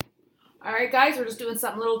All right, guys, we're just doing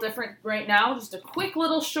something a little different right now. Just a quick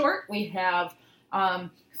little short. We have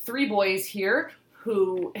 3 boys here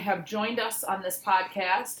who have joined us on this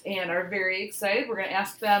podcast and are very excited. We're going to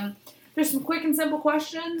ask them just some quick and simple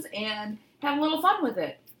questions and have a little fun with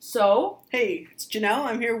it. So, hey, it's Janelle.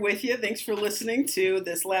 I'm here with you. Thanks for listening to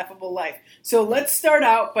This Laughable Life. So let's start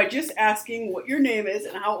out by just asking what your name is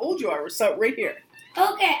and how old you are. We'll start right here.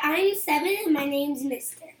 Okay, I'm 7 and my name's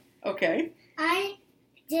Mister. Okay. I'm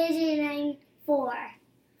JJ and I'm 4.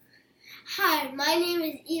 Hi, my name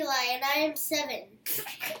is Eli and I am 7.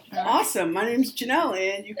 Awesome. My name's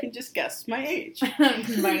Janelle and you can just guess my age.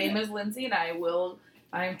 my name is Lindsay and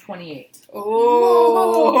I'm 28. Oh.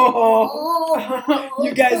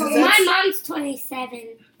 You guys, My mom's 27.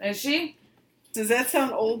 Is she? Does that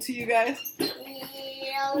sound old to you guys?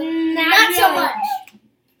 Not so much.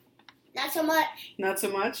 Not so much. Not so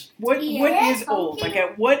much? What Yeah, is old? okay. Like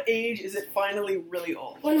at what age is it finally really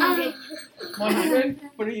old? 100. 100?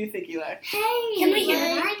 What do you think, Eli? Hey, can we hear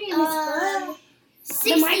my name is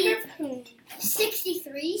 60, The microphone.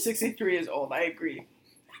 63. 63 is old. I agree.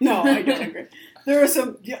 No, I don't agree. There are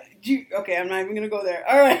some... Okay, I'm not even going to go there.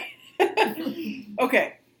 All right.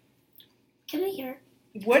 Okay. Can we hear?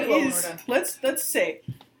 What Well, is... we're done. Let's say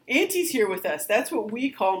Auntie's here with us. That's what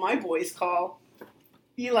my boys call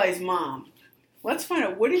Eli's mom. Let's find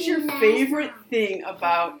out, what is your Eli's favorite mom. thing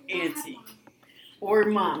about Auntie? Or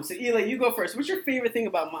mom. So Eli, you go first. What's your favorite thing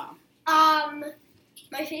about mom?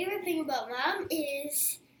 My favorite thing about Mom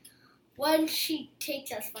is when she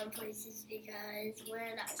takes us fun places, because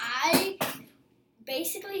when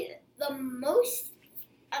the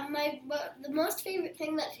most favorite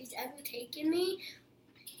thing that she's ever taken me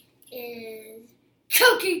is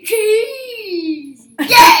Chuck E. Cheese.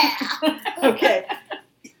 Yeah. Okay.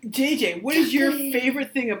 JJ, what is your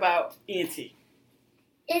favorite thing about Auntie?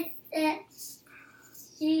 It's that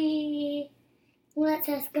she lets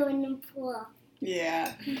us go in the pool.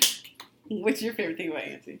 Yeah. What's your favorite thing about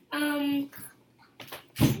Auntie?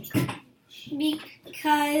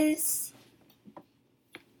 Because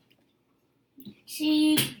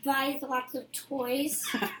she buys lots of toys.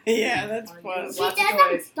 Yeah, that's fun. Lots She of doesn't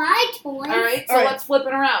toys. buy toys. All right, so All right. let's flip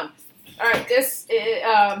it around. All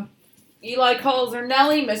right, Eli calls her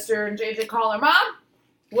Nellie, Mr. and JJ call her Mom.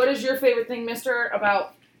 What is your favorite thing, Mr.,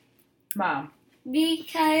 about Mom?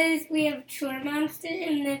 Because we have chore monster,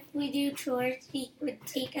 and if we do chores, he would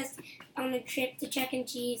take us on a trip to Chuck E.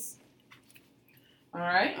 Cheese. All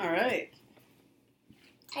right. All right.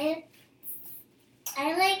 I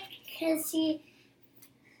like because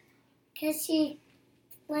she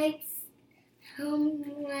likes how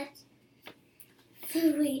much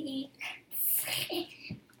food we eat.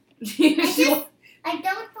 I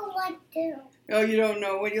don't know what to. Oh, you don't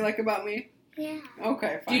know what you like about me? Yeah.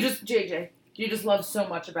 Okay, fine. Do you just love so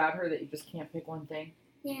much about her that you just can't pick one thing?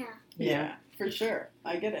 Yeah. Yeah, for sure.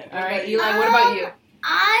 I get it. All right, What about you? Eli, what about you?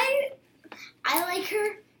 I like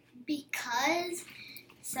her because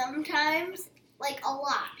sometimes, like a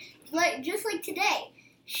lot, like just like today,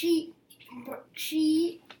 she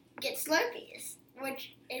gets Slurpees,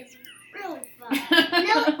 which is really fun.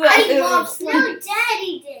 I love Slurpees. No,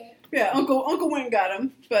 Daddy did. Yeah, Uncle Wayne got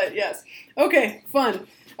him, but yes. Okay, fun.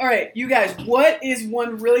 All right, you guys, what is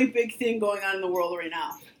one really big thing going on in the world right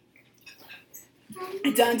now?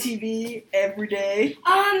 It's on TV every day.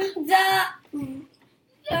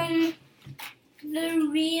 The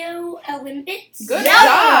Rio Olympics. Good Yep.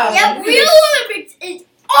 job. Yep, Real Olympics is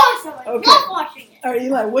awesome. I Okay. love watching it. All right,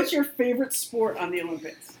 Eli, what's your favorite sport on the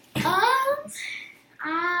Olympics? My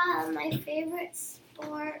favorite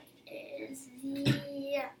sport is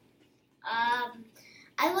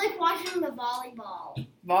I like watching the volleyball.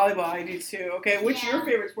 Volleyball, I do too. Okay, what's your Yeah.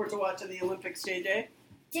 favorite sport to watch on the Olympics, JJ?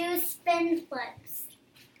 Do spin flips.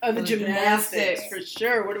 Oh, the The gymnastics, gymnastics. for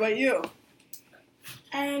sure. What about you?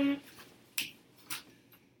 I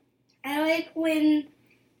like when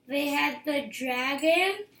they had the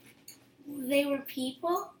dragon. They were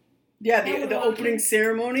people. Yeah, That the was opening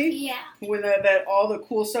ceremony Yeah. when that all the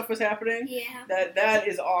cool stuff was happening. Yeah. That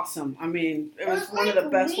is awesome. I mean, it was one of like the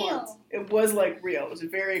best real. ones. It was like real. It was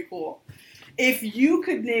very cool. If you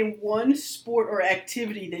could name one sport or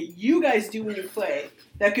activity that you guys do when you play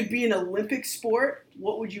that could be an Olympic sport,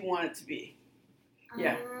 what would you want it to be?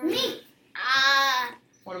 Yeah. Me.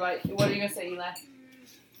 What are you gonna say, Eli?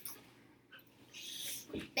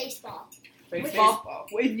 Baseball. Baseball.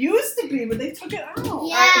 Well, it used to be, but they took it out. Yeah. All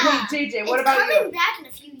right, hey, JJ, what It's about coming you? back in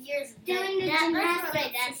a few years. Doing the That's what my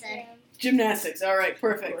gymnastics. dad said. Gymnastics. All right,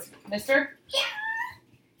 perfect. Mister?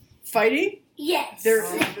 Fighting? Yes. There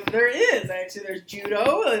is actually. There's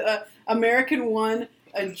judo. American won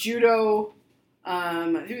a judo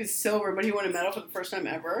I think he was silver, but he won a medal for the first time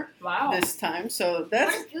ever Wow. this time. So What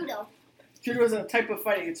that's is judo? judo is a type of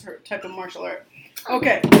fighting. It's her type of martial art.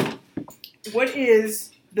 Okay, what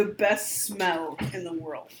is the best smell in the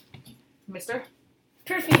world? Mister?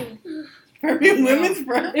 Perfume. Perfume, women's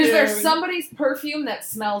perfume. Is there somebody's perfume that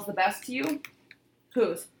smells the best to you?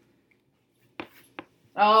 Whose?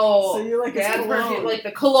 Oh, So you like his Dad's cologne. perfume, like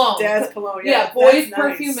the cologne. Dad's cologne? Yeah, Yeah, boys' that's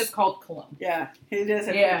perfume nice. is called cologne. Yeah, he does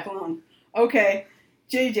have Yeah. good cologne. Okay,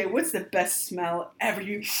 JJ, what's the best smell ever?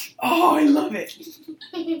 Oh, I love it.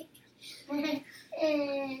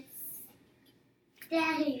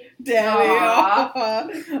 Daddy. Daddy. Aw.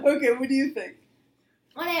 Okay, what do you think?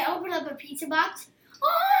 When I open up a pizza box.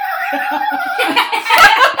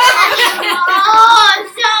 Oh,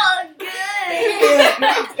 so good.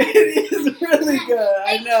 It is really good.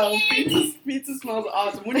 I know. can't. Pizza smells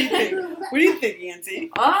awesome. What do you think? What do you think, Yancy?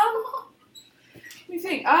 What do you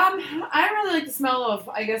think? I really like the smell of,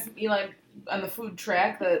 I guess, Eli on the food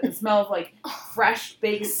track, the smell of like fresh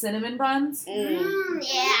baked cinnamon buns. Yeah.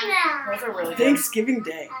 Those are really good. Thanksgiving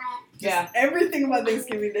Day. Yeah. Everything about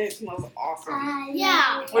Thanksgiving Day smells awesome.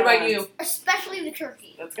 Yeah. What about you? Especially the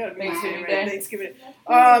turkey. That's gotta be Thanksgiving my Day. Thanksgiving.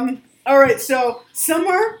 All right. So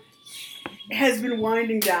summer has been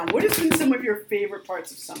winding down. What has been some of your favorite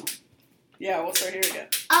parts of summer? Yeah, we'll start here again.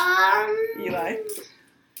 Eli.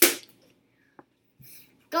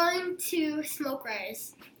 Going to Smoke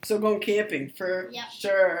Rise. So going camping for Yep.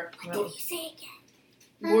 sure. Really?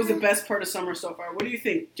 What was the best part of summer so far? What do you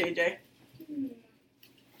think, JJ?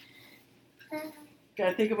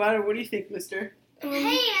 Gotta think about it. What do you think, Mister?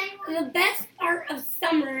 The best part of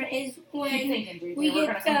summer is Keep when thinking, JJ. we We're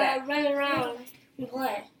gonna get come to back. run around and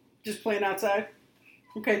play. Just playing outside?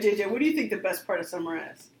 Okay, JJ, what do you think the best part of summer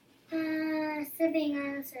is? Sitting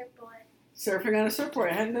on a surfboard. Surfing on a surfboard.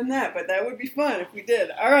 I hadn't done that, but that would be fun if we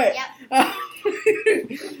did. All right.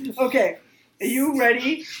 Yep. Okay. Are you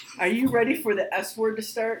ready? Are you ready for the S word to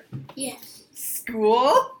start? Yes.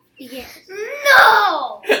 School? Yes.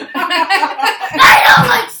 No! I don't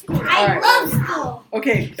like school. I Alright. love school.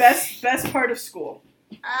 Okay, best part of school.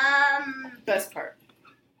 Best part.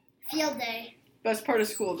 Field day. Best part of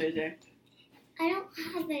school, JJ. I don't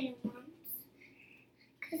have any ones.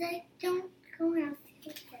 Because I don't go on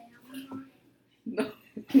field day.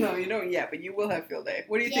 No, you don't yet, but you will have field day.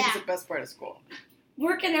 What do you think is Yeah. the best part of school?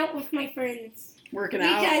 Working out with my friends. Working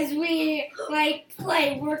out? Because we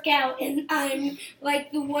play workout, and I'm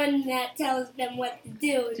like the one that tells them what to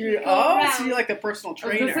do. So you're like a personal I was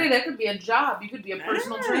trainer. gonna say that could be a job. You could be a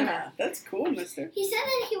personal trainer. That's cool, mister. He said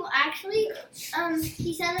that he will actually,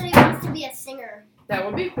 he said that he wants to be a singer. That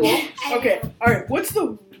would be cool. Okay, alright, what's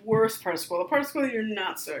the worst part of school? The part of school that you're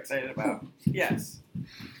not so excited about? Yes.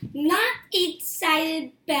 Not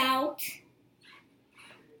excited about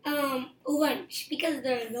lunch because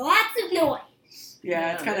there's lots of noise.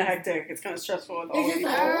 Yeah, it's kind of hectic. It's kind of stressful with all There's the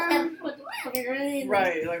just people.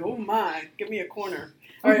 Right, like, oh my, give me a corner.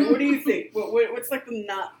 Alright, what do you think? What's like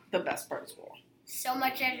not the best part of school? So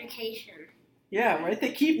much education. Yeah, right?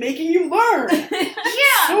 They keep making you learn.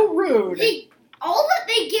 Yeah. So rude. All that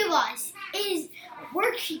they give us is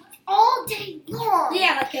worksheets all day long.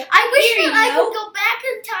 Yeah, like I wish Here that I you go. could go back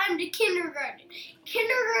in time to kindergarten.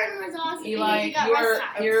 Kindergarten was awesome because Eli, you got rest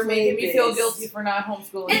time. you're making me feel Play-based. guilty for not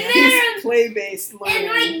homeschooling And you. then- It's play-based learning. and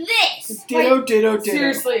like this. Ditto.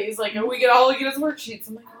 Seriously, he's like, we get all we get is worksheets.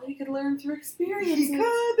 I'm like, well, you could learn through experience. You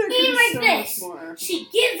could. There could Be be like so this. much more. She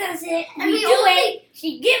gives us it, And we we do only- it.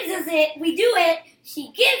 She gives us it, we do it.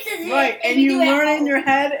 She gives us it, Right, and we you do learn it it in your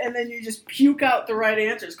head, and then you just puke out the right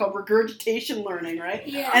answer. It's called regurgitation learning, right?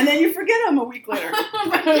 Yeah. And then you forget them a week later.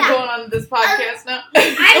 We're going on this podcast now.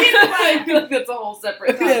 I I feel like that's a whole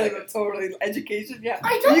separate Yeah, topic. like, totally. Education, yeah.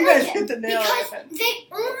 I don't You like guys it hit the nail on the because head.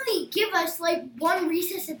 they only give us like one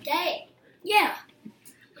recess a day. Yeah.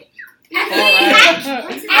 Alright.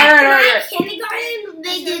 At Alright. kindergarten,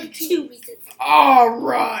 they did 2 recesses. All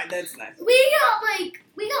right, that's nice. We got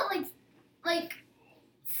like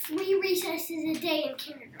 3 recesses a day in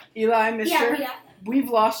kindergarten. Eli, mister, Yeah, we got we've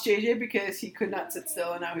lost JJ because he could not sit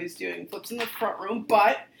still, and now he's doing flips in the front room.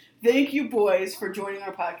 But thank you, boys, for joining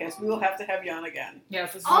our podcast. We will have to have you on again.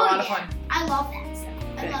 Yes, this is Oh, a lot of yeah. fun. I love that stuff.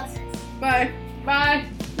 I love this. Bye. Bye.